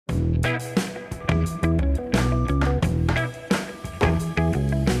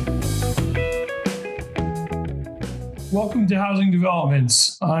Welcome to Housing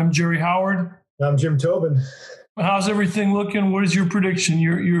Developments. I'm Jerry Howard. I'm Jim Tobin. How's everything looking? What is your prediction?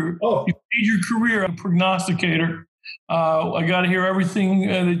 You made your career a prognosticator. I got to hear everything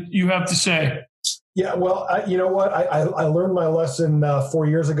that you have to say. Yeah, well, you know what? I learned my lesson 4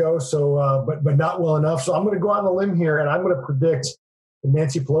 years ago, so but not well enough. So I'm going to go out on a limb here, and I'm going to predict that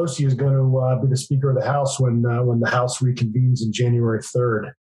Nancy Pelosi is going to be the Speaker of the House when the House reconvenes in January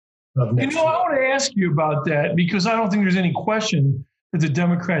 3rd. I want to ask you about that because I don't think there's any question that the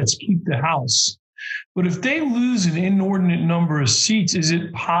Democrats keep the House. But if they lose an inordinate number of seats, is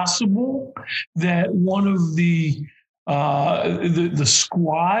it possible that one of the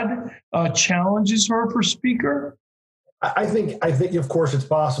squad challenges her for Speaker? I think of course it's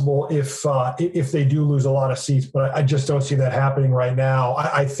possible if they do lose a lot of seats, but I just don't see that happening right now.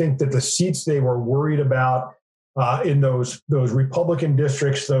 I think that the seats they were worried about in those Republican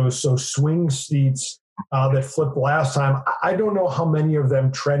districts, those swing seats that flipped last time, I don't know how many of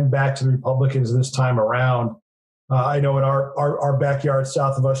them trend back to the Republicans this time around. I know in our backyard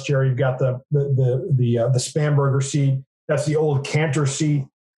south of us, Jerry, you've got the Spanberger seat. That's the old Cantor seat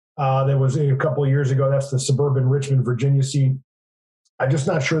that was a couple of years ago. That's the suburban Richmond, Virginia seat. I'm just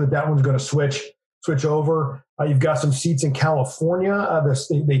not sure that one's going to switch over. You've got some seats in California.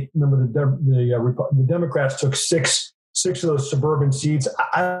 They remember the Democrats took six of those suburban seats.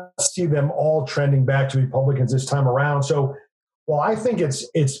 I see them all trending back to Republicans this time around. So while I think it's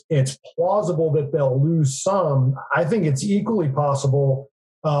plausible that they'll lose some, I think it's equally possible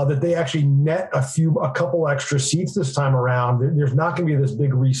that they actually net a couple extra seats this time around. There's not going to be this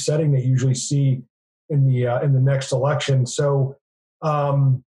big resetting that you usually see in the next election. So.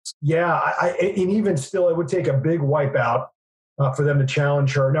 And even still, it would take a big wipeout for them to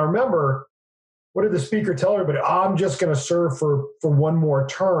challenge her. Now, remember, what did the Speaker tell everybody? I'm just going to serve for one more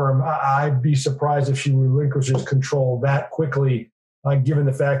term. I'd be surprised if she relinquishes control that quickly, given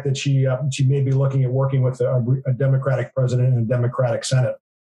the fact that she may be looking at working with a Democratic president and a Democratic Senate.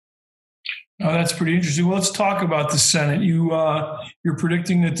 Oh, that's pretty interesting. Well, let's talk about the Senate. You're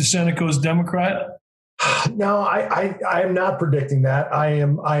predicting that the Senate goes Democrat? No, I am not predicting that. I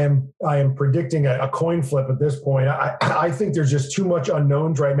am predicting a coin flip at this point. I think there's just too much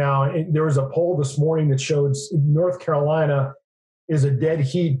unknowns right now. There was a poll this morning that showed North Carolina is a dead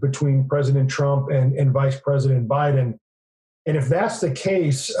heat between President Trump and Vice President Biden. And if that's the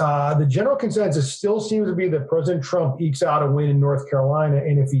case, the general consensus still seems to be that President Trump ekes out a win in North Carolina.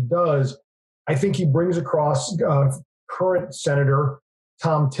 And if he does, I think he brings across current Senator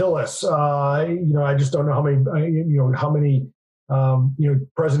Thom Tillis. I just don't know how many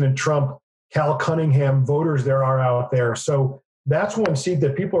President Trump, Cal Cunningham voters there are out there. So that's one seat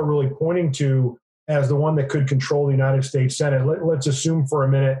that people are really pointing to as the one that could control the United States Senate. Let's assume for a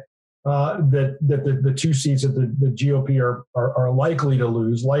minute that the two seats that the GOP are likely to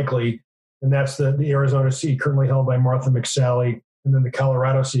lose, and that's the Arizona seat currently held by Martha McSally, and then the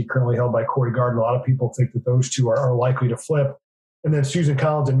Colorado seat currently held by Cory Gardner. A lot of people think that those two are likely to flip. And then Susan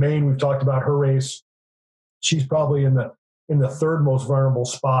Collins in Maine, we've talked about her race. She's probably in the third most vulnerable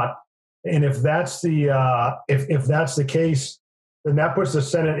spot. And if that's the case, then that puts the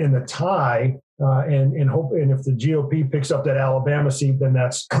Senate in the tie. And if the GOP picks up that Alabama seat, then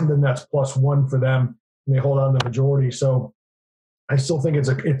that's +1 for them, and they hold on to the majority. So I still think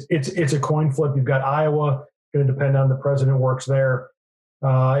it's a coin flip. You've got Iowa, going to depend on the president works there.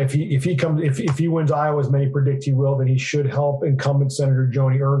 If he wins Iowa, as many predict he will, then he should help incumbent Senator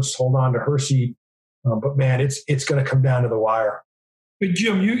Joni Ernst hold on to her seat. But man, it's going to come down to the wire. But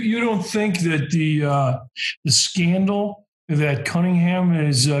Jim, you don't think that the scandal that Cunningham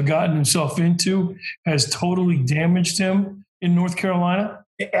has gotten himself into has totally damaged him in North Carolina?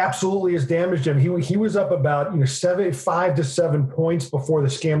 It absolutely has damaged him. He was up about 5 to 7 points before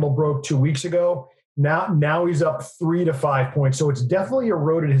the scandal broke 2 weeks ago. Now he's up 3 to 5 points. So it's definitely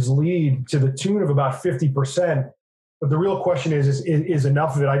eroded his lead to the tune of about 50%. But the real question is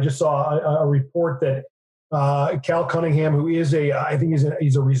enough of it? I just saw a report that Cal Cunningham, who is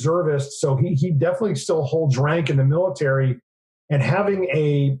he's a reservist, so he definitely still holds rank in the military, and having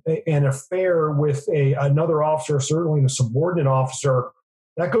an affair with another officer, certainly a subordinate officer,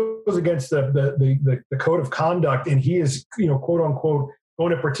 that goes against the code of conduct, and he is quote unquote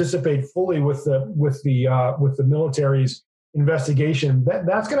going to participate fully with the military's investigation.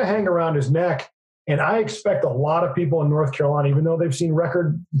 That's going to hang around his neck. And I expect a lot of people in North Carolina, even though they've seen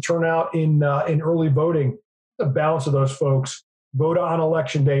record turnout in early voting, the balance of those folks vote on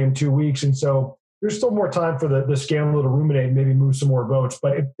election day in 2 weeks. And so there's still more time for the scandal to ruminate and maybe move some more votes.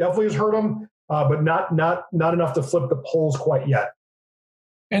 But it definitely has hurt them, but not enough to flip the polls quite yet.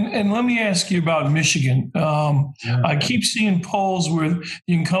 And let me ask you about Michigan. I keep seeing polls where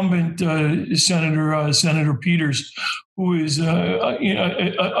the incumbent Senator Peters, who is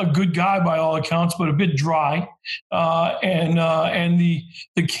a good guy by all accounts, but a bit dry, and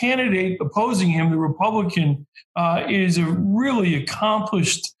the candidate opposing him, the Republican, is a really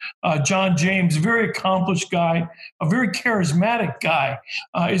accomplished John James, a very accomplished guy, a very charismatic guy.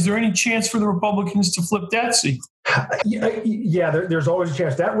 Is there any chance for the Republicans to flip that seat? Yeah, there's always a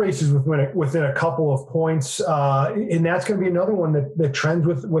chance. That race is within a couple of points, and that's going to be another one that trends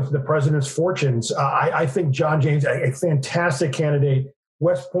with the president's fortunes. I think John James, a fantastic candidate,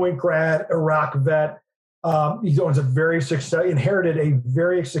 West Point grad, Iraq vet. He owns inherited a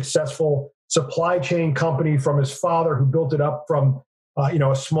very successful supply chain company from his father, who built it up from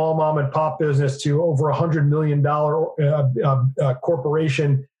a small mom and pop business to over $100 million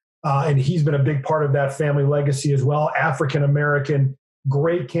corporation. And he's been a big part of that family legacy as well. African-American,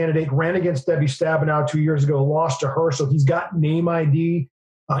 great candidate, ran against Debbie Stabenow 2 years ago, lost to her. So he's got name ID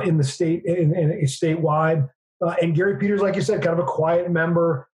in the state, in statewide. And Gary Peters, like you said, kind of a quiet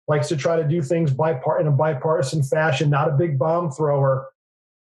member, likes to try to do things in a bipartisan fashion, not a big bomb thrower.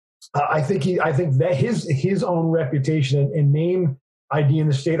 I think that his own reputation and name ID in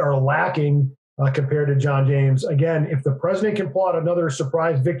the state are lacking compared to John James. Again, if the president can pull out another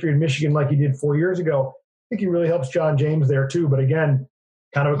surprise victory in Michigan like he did 4 years ago, I think he really helps John James there too. But again,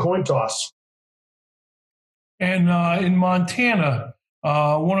 kind of a coin toss. And in Montana,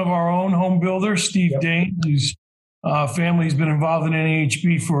 one of our own home builders, Steve Daines, whose family's been involved in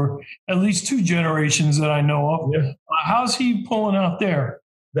NAHB for at least 2 generations that I know of. Yeah. How's he pulling out there?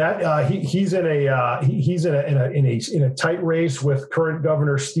 That he's in a tight race with current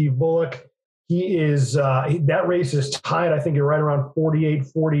Governor Steve Bullock. He is that race is tied. I think you're right around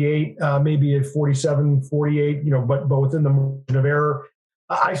 48-48, maybe at 47-48. But within the margin of error.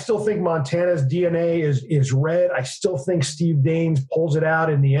 I still think Montana's DNA is red. I still think Steve Daines pulls it out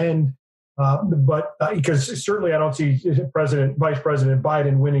in the end. But because certainly I don't see Vice President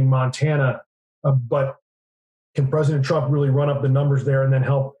Biden winning Montana. But can President Trump really run up the numbers there and then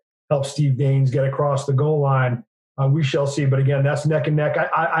help Steve Daines get across the goal line? We shall see. But again, that's neck and neck.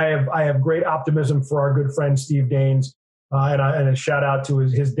 I have great optimism for our good friend Steve Daines, and a shout out to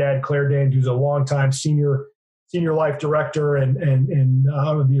his dad Claire Daines, who's a longtime senior life director and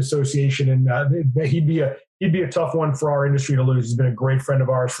of the association. And he'd be a tough one for our industry to lose. He's been a great friend of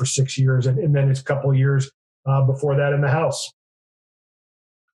ours for 6 years, and then his couple of years before that in the House.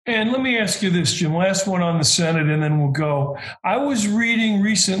 And let me ask you this, Jim, last one on the Senate, and then we'll go. I was reading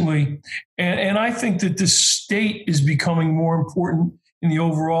recently, and I think that the state is becoming more important in the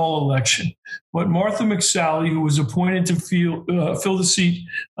overall election. But Martha McSally, who was appointed to fill the seat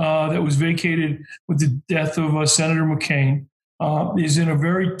that was vacated with the death of Senator McCain, is in a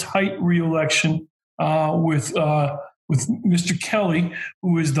very tight re-election with Mr. Kelly,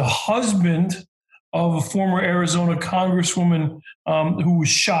 who is the husband of a former Arizona congresswoman who was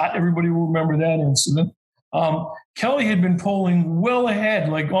shot. Everybody will remember that incident. Kelly had been polling well ahead,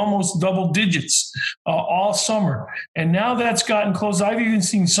 like almost double digits all summer. And now that's gotten close. I've even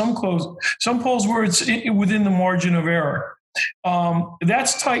seen some polls where it's within the margin of error.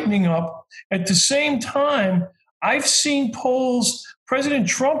 That's tightening up. At the same time, I've seen polls, President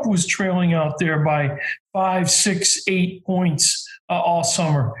Trump was trailing out there by 5, 6, 8 points all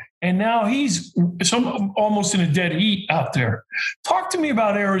summer. And now he's almost in a dead heat out there. Talk to me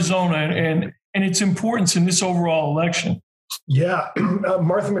about Arizona and its importance in this overall election. Yeah,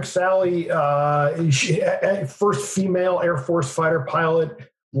 Martha McSally, first female Air Force fighter pilot,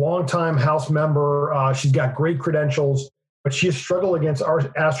 longtime House member. She's got great credentials, but she has struggled against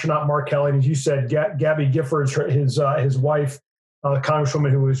our astronaut Mark Kelly. And as you said, Gabby Giffords, his wife, Congresswoman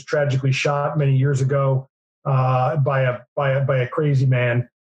who was tragically shot many years ago by a crazy man.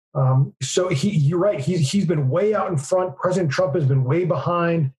 So you're right. He's been way out in front. President Trump has been way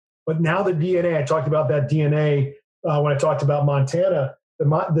behind. But now the DNA, I talked about that DNA when I talked about Montana.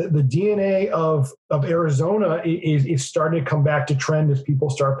 The DNA of Arizona is starting to come back to trend as people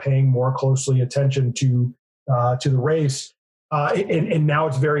start paying more closely attention to the race. And now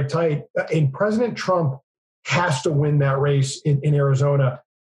it's very tight. And President Trump has to win that race in Arizona.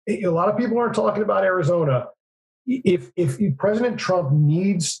 A lot of people aren't talking about Arizona. If President Trump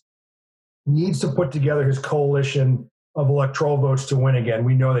needs to put together his coalition of electoral votes to win again,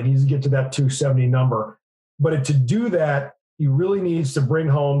 we know that he needs to get to that 270 number. But to do that, he really needs to bring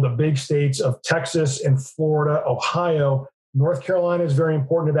home the big states of Texas and Florida, Ohio. North Carolina is very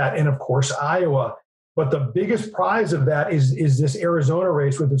important to that, and of course Iowa. But the biggest prize of that is this Arizona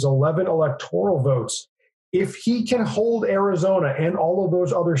race with its 11 electoral votes. If he can hold Arizona and all of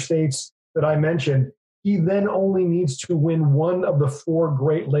those other states that I mentioned, he then only needs to win one of the 4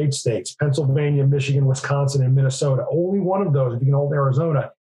 Great Lakes states, Pennsylvania, Michigan, Wisconsin, and Minnesota. Only one of those if he can hold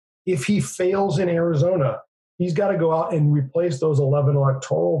Arizona. If he fails in Arizona, he's got to go out and replace those 11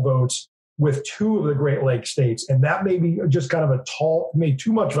 electoral votes with 2 of the Great Lakes states. And that may be just kind of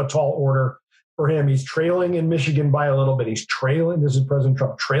too much of a tall order for him. He's trailing in Michigan by a little bit. He's trailing, this is President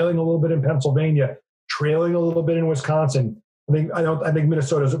Trump, trailing a little bit in Pennsylvania, trailing a little bit in Wisconsin. I think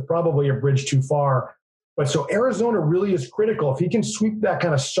Minnesota is probably a bridge too far. But so Arizona really is critical. If he can sweep that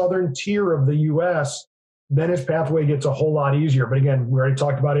kind of southern tier of the U.S., then his pathway gets a whole lot easier. But again, we already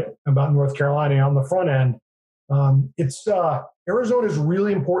talked about North Carolina on the front end. Arizona is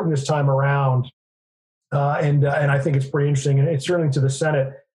really important this time around, and I think it's pretty interesting. And it's certainly to the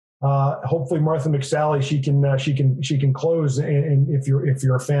Senate. Hopefully, Martha McSally she can close. And if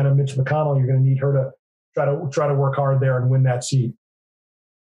you're a fan of Mitch McConnell, you're going to need her to try to work hard there and win that seat.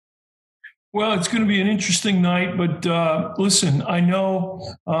 Well, it's going to be an interesting night, but listen, I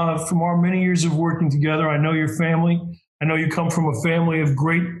know from our many years of working together, I know your family. I know you come from a family of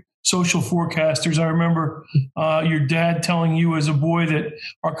great social forecasters. I remember your dad telling you as a boy that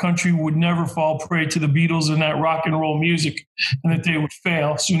our country would never fall prey to the Beatles and that rock and roll music, and that they would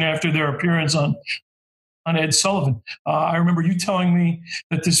fail soon after their appearance on Ed Sullivan. I remember you telling me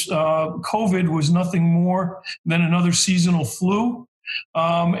that this COVID was nothing more than another seasonal flu.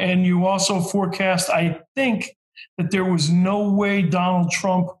 And you also forecast, I think, that there was no way Donald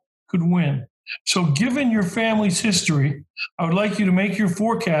Trump could win. So given your family's history, I would like you to make your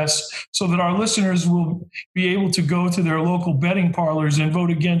forecast so that our listeners will be able to go to their local betting parlors and vote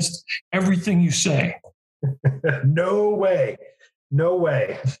against everything you say. No way. No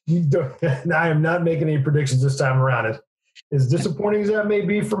way. I am not making any predictions this time around. As disappointing as that may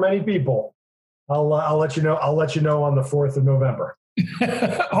be for many people, I'll let you know. I'll let you know on the 4th of November.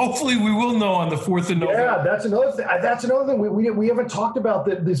 Hopefully we will know on the 4th of November. Yeah, that's another thing. We haven't talked about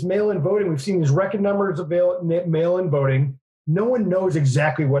this mail-in voting. We've seen these record numbers of mail-in voting. No one knows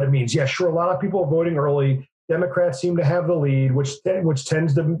exactly what it means. Yeah, sure, a lot of people are voting early. Democrats seem to have the lead, which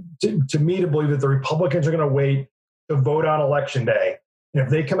tends to me to believe that the Republicans are going to wait to vote on Election Day. And if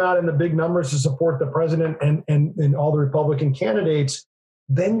they come out in the big numbers to support the president and all the Republican candidates,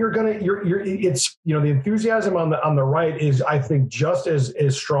 then the enthusiasm on the right is, I think, just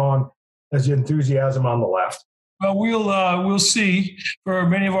as strong as the enthusiasm on the left. Well, we'll see. For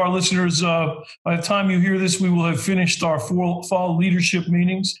many of our listeners, by the time you hear this, we will have finished our fall leadership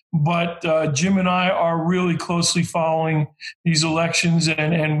meetings. But Jim and I are really closely following these elections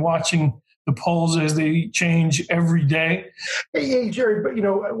and watching the polls as they change every day. Hey, Jerry, but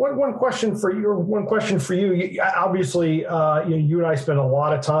one question for you. Obviously, you and I spent a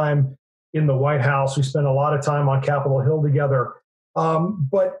lot of time in the White House. We spent a lot of time on Capitol Hill together.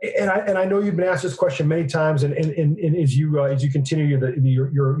 But I know you've been asked this question many times, and as you continue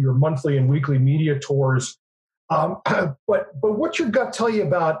your monthly and weekly media tours. But what's your gut tell you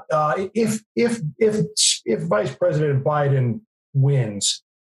about if Vice President Biden wins?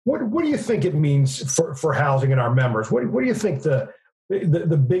 What do you think it means for housing and our members? What do you think the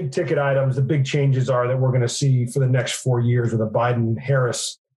big ticket items, the big changes are that we're going to see for the next 4 years with the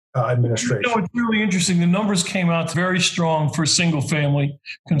Biden-Harris administration? It's really interesting. The numbers came out very strong for single family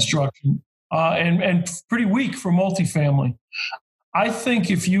construction and pretty weak for multifamily. I think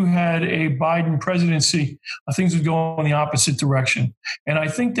if you had a Biden presidency, things would go in the opposite direction. And I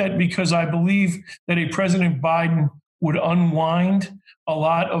think that because I believe that a President Biden would unwind a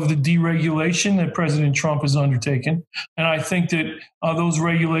lot of the deregulation that President Trump has undertaken. And I think that those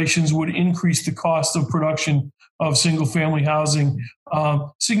regulations would increase the cost of production of single-family housing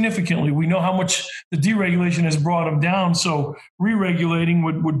significantly. We know how much the deregulation has brought them down, so re-regulating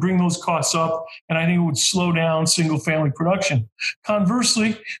would bring those costs up, and I think it would slow down single-family production.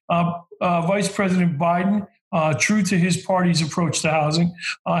 Conversely, Vice President Biden, true to his party's approach to housing,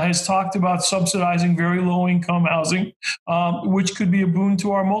 has talked about subsidizing very low-income housing, which could be a boon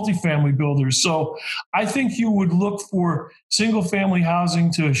to our multifamily builders. So I think you would look for single-family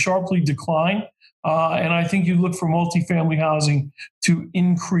housing to sharply decline, and I think you look for multifamily housing to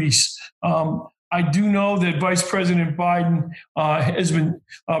increase. I do know that Vice President Biden has been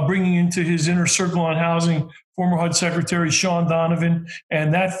bringing into his inner circle on housing former HUD Secretary Sean Donovan,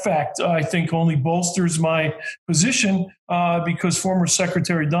 and that fact, I think, only bolsters my position because former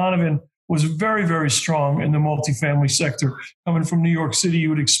Secretary Donovan was very, very strong in the multifamily sector. Coming from New York City, you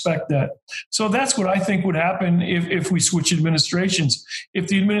would expect that. So that's what I think would happen if we switch administrations. If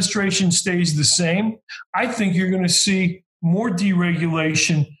the administration stays the same, I think you're going to see more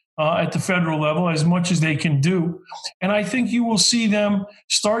deregulation at the federal level as much as they can do. And I think you will see them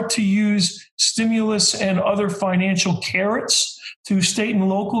start to use stimulus and other financial carrots to state and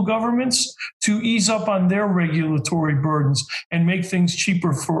local governments to ease up on their regulatory burdens and make things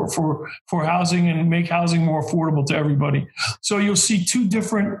cheaper for housing and make housing more affordable to everybody. So you'll see two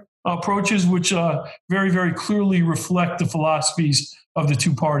different approaches, which very, very clearly reflect the philosophies of the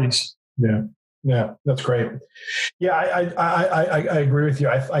two parties. Yeah, that's great. Yeah, I agree with you.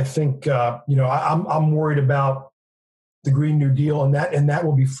 I think I'm worried about the Green New Deal, and that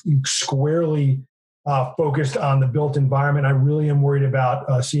will be squarely focused on the built environment. I really am worried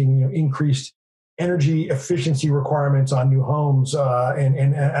about seeing increased energy efficiency requirements on new homes,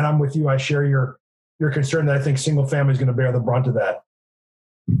 and I'm with you. I share your concern that I think single family is going to bear the brunt of that.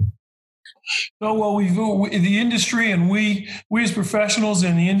 Oh, well, the industry and we as professionals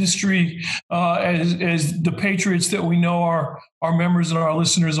in the industry, as the patriots that we know our members and our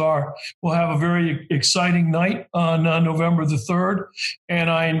listeners are, will have a very exciting night on November the 3rd. And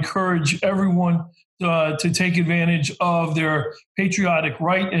I encourage everyone to take advantage of their patriotic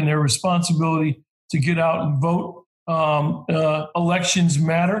right and their responsibility to get out and vote. Elections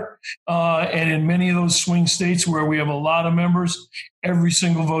matter. And in many of those swing states where we have a lot of members, every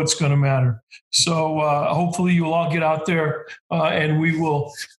single vote's going to matter. So hopefully you'll all get out there and we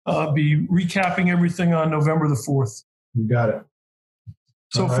will be recapping everything on November the 4th. You got it.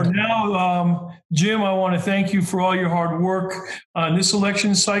 So for now, Jim, I want to thank you for all your hard work on this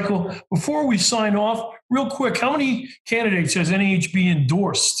election cycle. Before we sign off, real quick, how many candidates has NAHB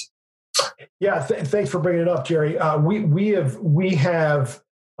endorsed? Yeah, thanks for bringing it up, Jerry. We have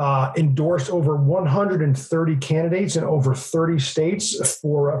endorsed over 130 candidates in over 30 states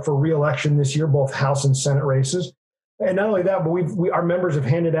for re-election this year, both House and Senate races. And not only that, but our members have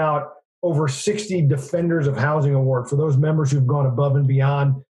handed out over 60 Defenders of Housing Award for those members who've gone above and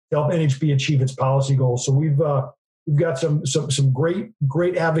beyond to help NHB achieve its policy goals. So we've got some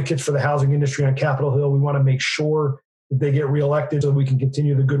great advocates for the housing industry on Capitol Hill. We want to make sure that they get reelected so that we can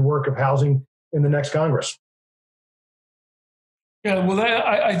continue the good work of housing in the next Congress. Yeah, well,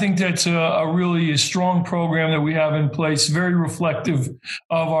 I think that's a really strong program that we have in place, very reflective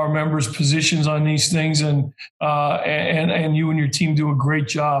of our members' positions on these things, and you and your team do a great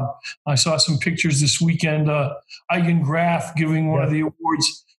job. I saw some pictures this weekend. Eigen Graf giving one of the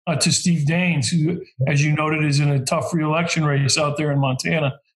awards to Steve Daines, who, as you noted, is in a tough re-election race out there in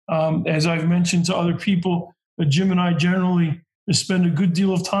Montana. As I've mentioned to other people, Jim and I generally spend a good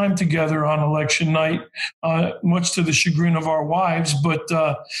deal of time together on election night, much to the chagrin of our wives. But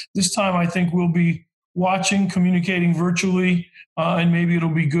this time I think we'll be watching, communicating virtually, and maybe it'll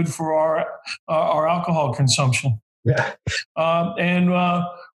be good for our alcohol consumption. Yeah. And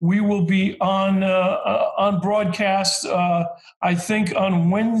we will be on broadcast, I think on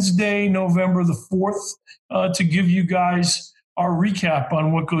Wednesday, November the 4th, to give you guys our recap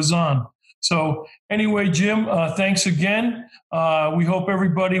on what goes on. So anyway, Jim, thanks again. We hope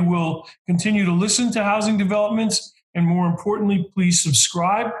everybody will continue to listen to Housing Developments, and more importantly, please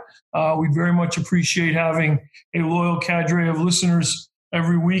subscribe. We very much appreciate having a loyal cadre of listeners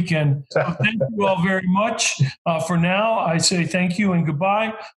every weekend. So thank you all very much. For now, I say thank you and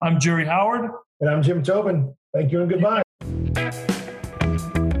goodbye. I'm Jerry Howard. And I'm Jim Tobin. Thank you and goodbye.